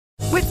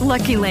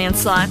Lucky Land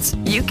Slots,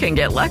 you can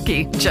get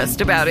lucky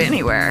just about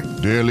anywhere.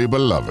 Dearly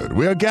beloved,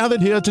 we are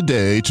gathered here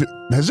today to...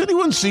 Has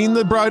anyone seen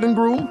the bride and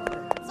groom?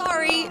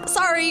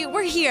 Sorry,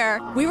 we're here.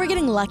 We were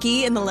getting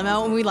lucky in the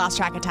limo and we lost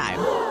track of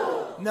time.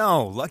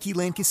 No, Lucky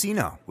Land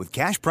Casino, with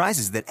cash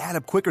prizes that add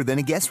up quicker than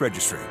a guest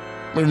registry.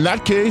 In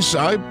that case,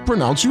 I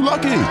pronounce you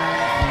lucky.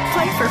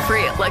 Play for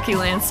free at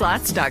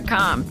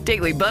LuckyLandSlots.com.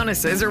 Daily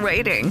bonuses are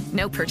waiting.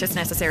 No purchase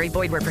necessary.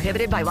 Void where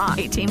prohibited by law.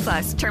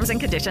 18+. Terms and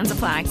conditions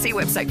apply. See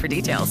website for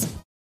details.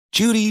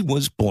 Judy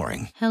was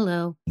boring.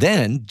 Hello.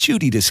 Then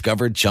Judy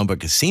discovered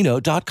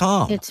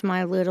ChumbaCasino.com. It's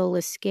my little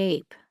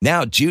escape.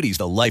 Now Judy's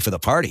the life of the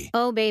party.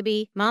 Oh,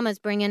 baby, mama's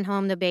bringing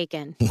home the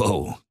bacon.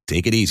 Whoa,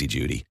 take it easy,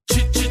 Judy.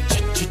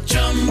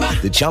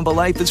 The Chumba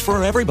life is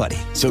for everybody.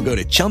 So go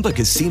to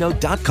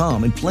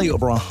ChumbaCasino.com and play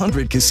over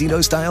 100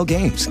 casino-style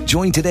games.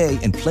 Join today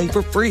and play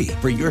for free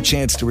for your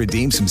chance to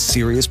redeem some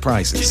serious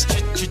prizes.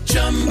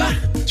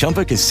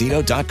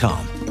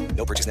 ChumbaCasino.com.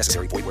 No purchase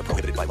necessary. Void where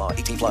prohibited by law.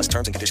 18+.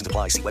 Terms and conditions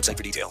apply. See website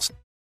for details.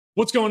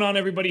 What's going on,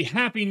 everybody?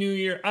 Happy New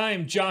Year.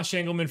 I'm Josh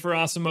Engelman for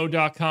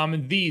Awesemo.com,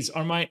 and these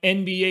are my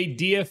NBA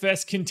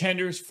DFS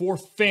contenders for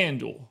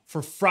FanDuel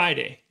for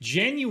Friday,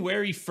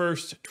 January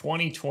 1st,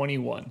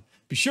 2021.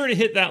 Be sure to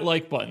hit that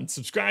like button,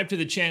 subscribe to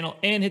the channel,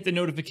 and hit the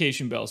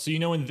notification bell so you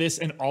know when this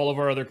and all of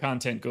our other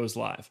content goes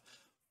live.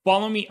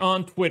 Follow me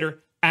on Twitter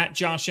at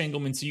Josh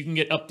Engelman so you can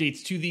get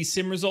updates to these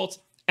sim results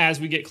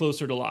as we get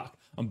closer to lock.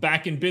 I'm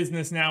back in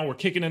business now. We're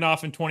kicking it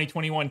off in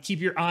 2021. Keep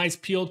your eyes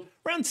peeled.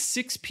 Around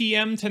 6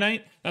 p.m.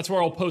 tonight, that's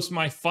where I'll post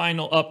my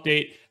final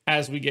update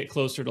as we get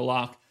closer to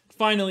lock.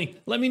 Finally,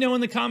 let me know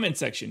in the comment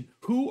section,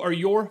 who are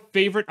your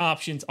favorite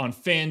options on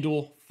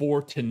FanDuel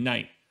for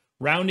tonight?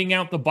 Rounding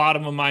out the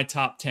bottom of my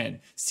top 10,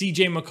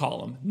 CJ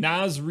McCollum,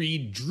 Naz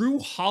Reid, Drew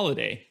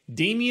Holiday,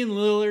 Damian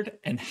Lillard,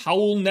 and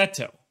Raul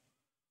Neto.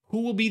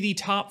 Who will be the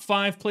top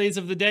 5 plays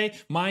of the day?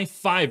 My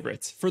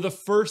favorites for the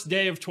first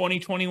day of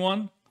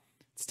 2021?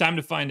 It's time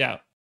to find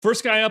out.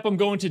 First guy up, I'm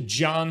going to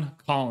John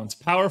Collins.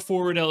 Power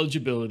forward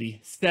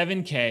eligibility,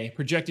 7K,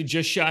 projected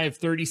just shy of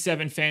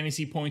 37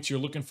 fantasy points. You're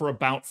looking for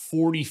about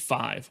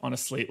 45 on a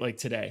slate like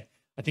today.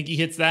 I think he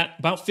hits that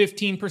about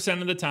 15%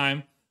 of the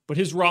time, but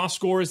his raw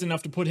score is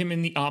enough to put him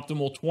in the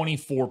optimal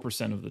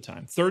 24% of the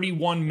time.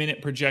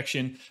 31-minute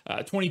projection,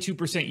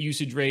 22%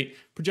 usage rate,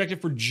 projected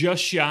for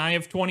just shy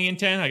of 20 and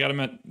 10. I got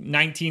him at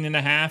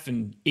 19.5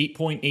 and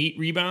 8.8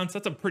 rebounds.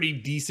 That's a pretty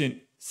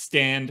decent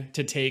stand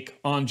to take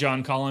on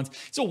John Collins.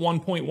 He's a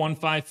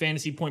 1.15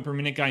 fantasy point per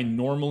minute guy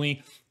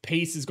normally.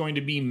 Pace is going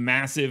to be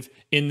massive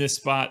in this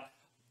spot.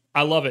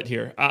 I love it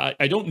here.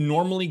 I don't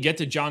normally get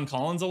to John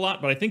Collins a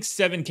lot, but I think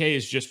 7K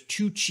is just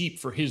too cheap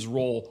for his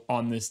role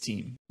on this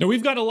team. Now,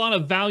 we've got a lot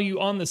of value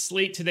on the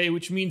slate today,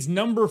 which means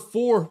number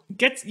 4,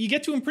 you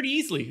get to him pretty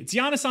easily. It's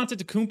Giannis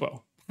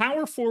Antetokounmpo.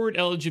 Power forward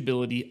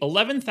eligibility,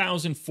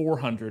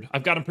 11,400.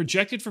 I've got him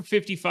projected for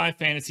 55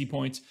 fantasy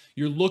points.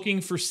 You're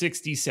looking for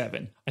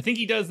 67. I think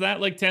he does that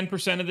like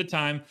 10% of the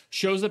time,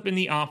 shows up in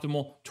the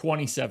optimal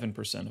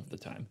 27% of the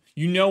time.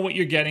 You know what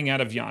you're getting out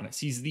of Giannis.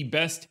 He's the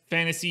best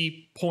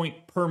fantasy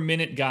point per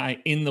minute guy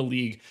in the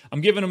league.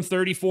 I'm giving him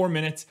 34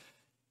 minutes.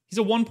 He's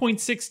a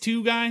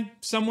 1.62 guy,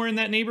 somewhere in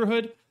that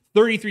neighborhood.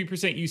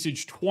 33%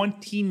 usage,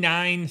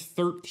 29,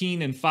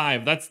 13, and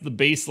 5. That's the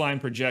baseline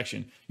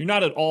projection. You're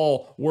not at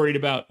all worried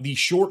about the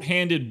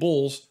shorthanded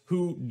Bulls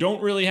who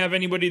don't really have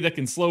anybody that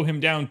can slow him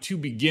down to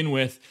begin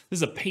with. This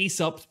is a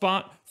pace-up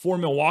spot for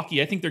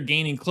Milwaukee. I think they're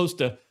gaining close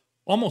to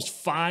almost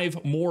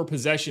 5 more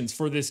possessions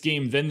for this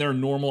game than their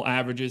normal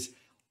averages.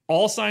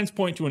 All signs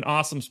point to an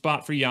awesome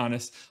spot for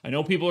Giannis. I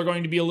know people are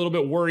going to be a little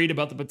bit worried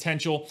about the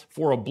potential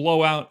for a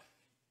blowout.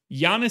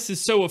 Giannis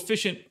is so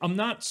efficient, I'm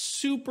not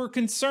super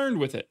concerned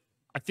with it.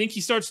 I think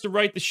he starts to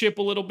right the ship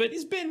a little bit.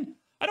 He's been,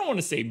 I don't want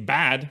to say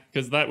bad,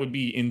 because that would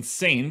be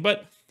insane,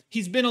 but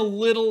he's been a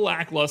little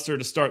lackluster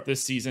to start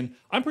this season.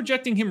 I'm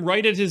projecting him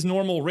right at his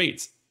normal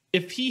rates.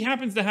 If he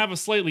happens to have a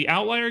slightly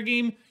outlier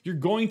game, you're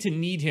going to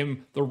need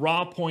him. The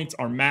raw points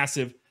are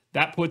massive.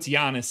 That puts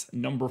Giannis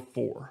number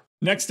 4.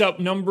 Next up,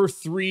 number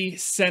 3,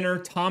 center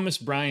Thomas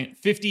Bryant,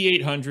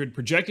 5,800,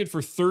 projected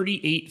for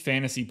 38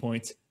 fantasy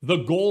points. The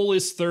goal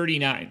is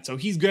 39, so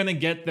he's going to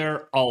get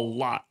there a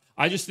lot.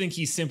 I just think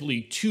he's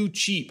simply too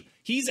cheap.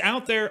 He's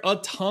out there a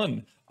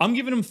ton. I'm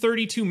giving him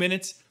 32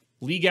 minutes,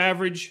 league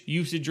average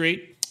usage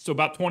rate, so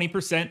about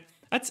 20%.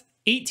 That's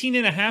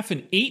 18.5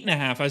 and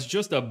 8.5 as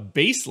just a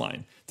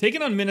baseline.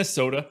 Taking on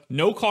Minnesota,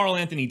 no Karl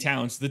Anthony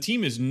Towns. The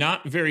team is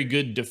not very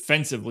good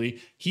defensively.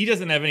 He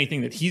doesn't have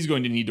anything that he's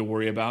going to need to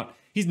worry about.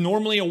 He's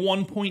normally a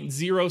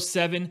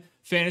 1.07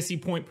 fantasy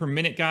point per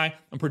minute guy.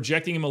 I'm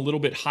projecting him a little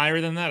bit higher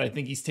than that. I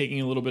think he's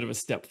taking a little bit of a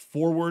step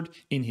forward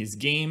in his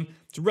game.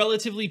 It's a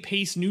relatively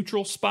pace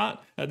neutral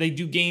spot. They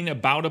do gain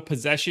about a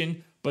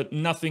possession, but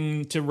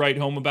nothing to write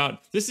home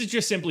about. This is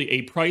just simply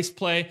a price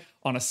play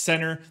on a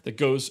center that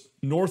goes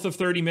north of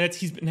 30 minutes.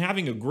 He's been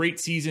having a great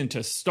season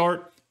to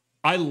start.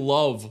 I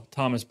love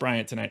Thomas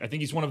Bryant tonight. I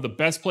think he's one of the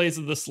best plays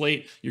of the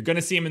slate. You're going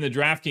to see him in the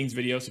DraftKings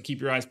video, so keep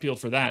your eyes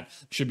peeled for that.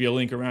 Should be a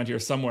link around here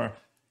somewhere.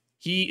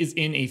 He is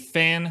in a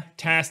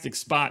fantastic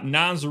spot.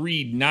 Naz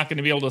Reid, not going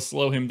to be able to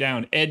slow him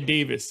down. Ed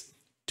Davis,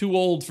 too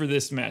old for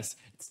this mess.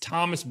 It's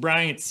Thomas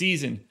Bryant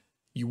season.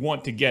 You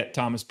want to get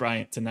Thomas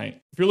Bryant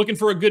tonight. If you're looking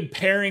for a good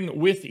pairing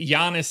with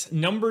Giannis,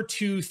 number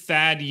 2,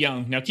 Thad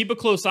Young. Now keep a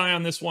close eye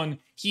on this one.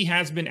 He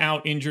has been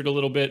out injured a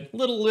little bit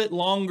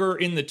longer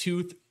in the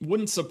tooth.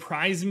 Wouldn't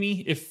surprise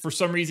me if for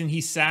some reason he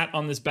sat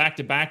on this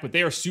back-to-back, but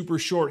they are super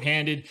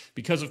short-handed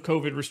because of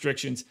COVID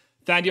restrictions.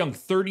 Thad Young,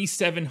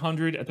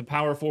 3,700 at the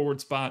power forward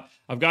spot.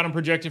 I've got him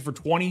projected for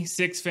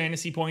 26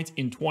 fantasy points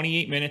in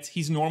 28 minutes.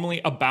 He's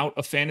normally about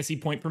a fantasy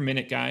point per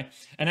minute guy.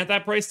 And at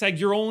that price tag,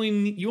 you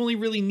only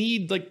really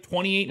need like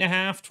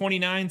 28.5,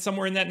 29,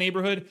 somewhere in that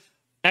neighborhood.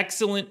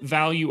 Excellent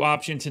value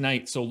option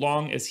tonight, so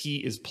long as he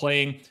is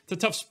playing. It's a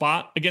tough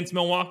spot against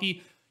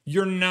Milwaukee.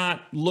 You're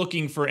not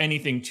looking for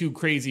anything too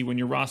crazy when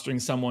you're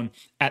rostering someone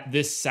at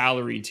this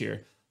salary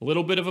tier. A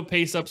little bit of a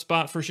pace-up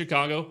spot for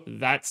Chicago.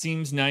 That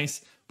seems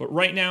nice. But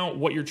right now,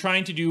 what you're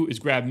trying to do is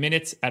grab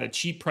minutes at a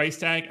cheap price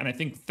tag, and I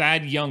think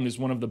Thad Young is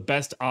one of the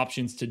best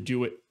options to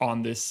do it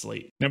on this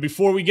slate. Now,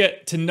 before we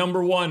get to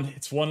number 1,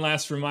 it's one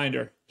last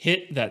reminder.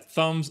 Hit that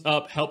thumbs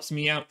up, helps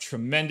me out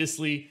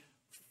tremendously.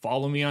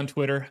 Follow me on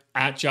Twitter,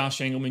 at Josh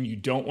Engelman. You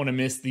don't want to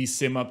miss these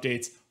sim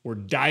updates. We're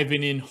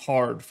diving in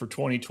hard for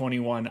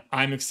 2021.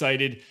 I'm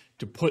excited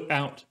to put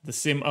out the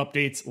sim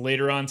updates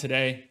later on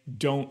today.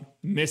 Don't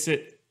miss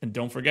it. And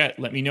don't forget,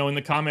 let me know in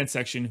the comment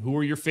section who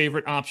are your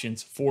favorite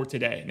options for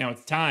today. Now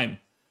it's time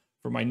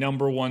for my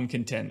number 1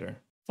 contender.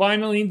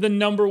 Finally, the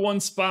number 1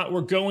 spot,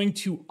 we're going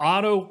to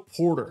Otto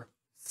Porter.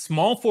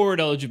 Small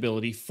forward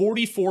eligibility,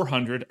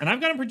 4,400, and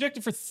I've got him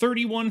projected for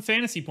 31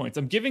 fantasy points.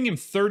 I'm giving him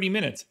 30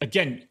 minutes.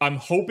 Again, I'm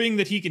hoping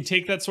that he can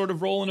take that sort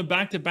of role in a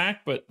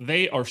back-to-back, but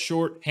they are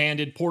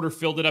short-handed. Porter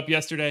filled it up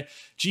yesterday.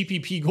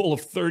 GPP goal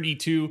of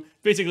 32.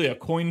 Basically a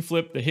coin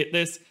flip to hit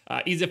this.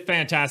 He's a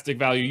fantastic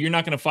value. You're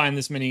not going to find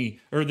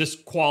this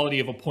quality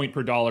of a point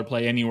per dollar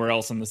play anywhere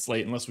else on the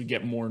slate unless we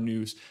get more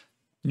news.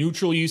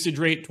 Neutral usage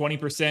rate,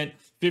 20%,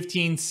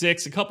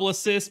 15-6, a couple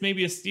assists,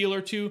 maybe a steal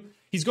or two.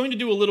 He's going to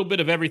do a little bit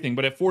of everything,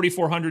 but at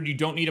 4,400, you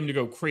don't need him to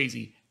go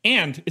crazy.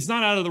 And it's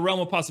not out of the realm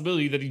of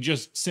possibility that he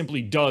just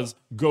simply does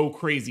go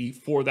crazy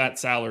for that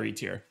salary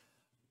tier.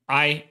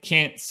 I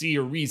can't see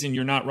a reason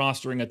you're not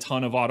rostering a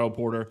ton of Otto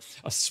Porter,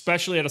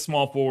 especially at a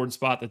small forward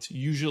spot that's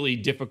usually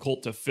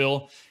difficult to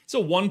fill. He's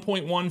a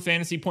 1.1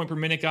 fantasy point per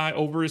minute guy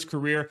over his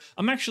career.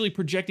 I'm actually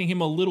projecting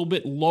him a little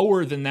bit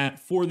lower than that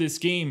for this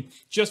game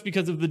just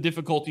because of the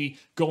difficulty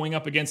going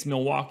up against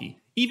Milwaukee.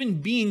 Even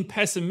being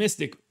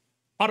pessimistic,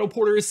 Otto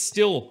Porter is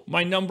still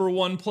my number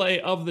 1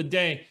 play of the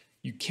day.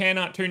 You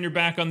cannot turn your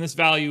back on this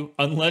value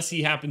unless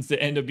he happens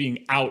to end up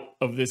being out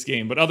of this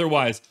game. But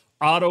otherwise,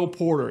 Otto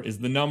Porter is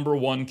the number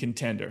 1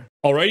 contender.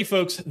 Alrighty,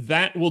 folks,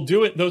 that will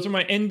do it. Those are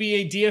my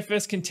NBA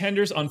DFS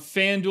contenders on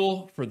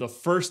FanDuel for the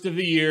first of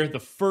the year, the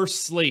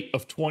first slate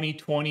of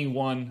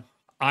 2021.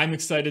 I'm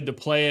excited to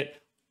play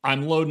it.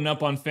 I'm loading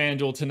up on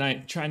FanDuel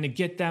tonight, trying to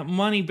get that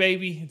money,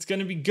 baby. It's going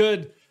to be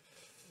good.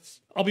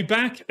 I'll be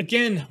back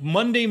again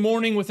Monday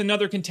morning with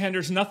another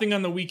contenders. Nothing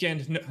on the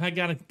weekend. I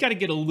gotta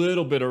get a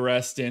little bit of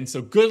rest in.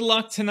 So good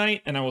luck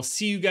tonight, and I will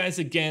see you guys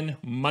again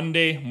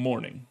Monday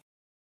morning.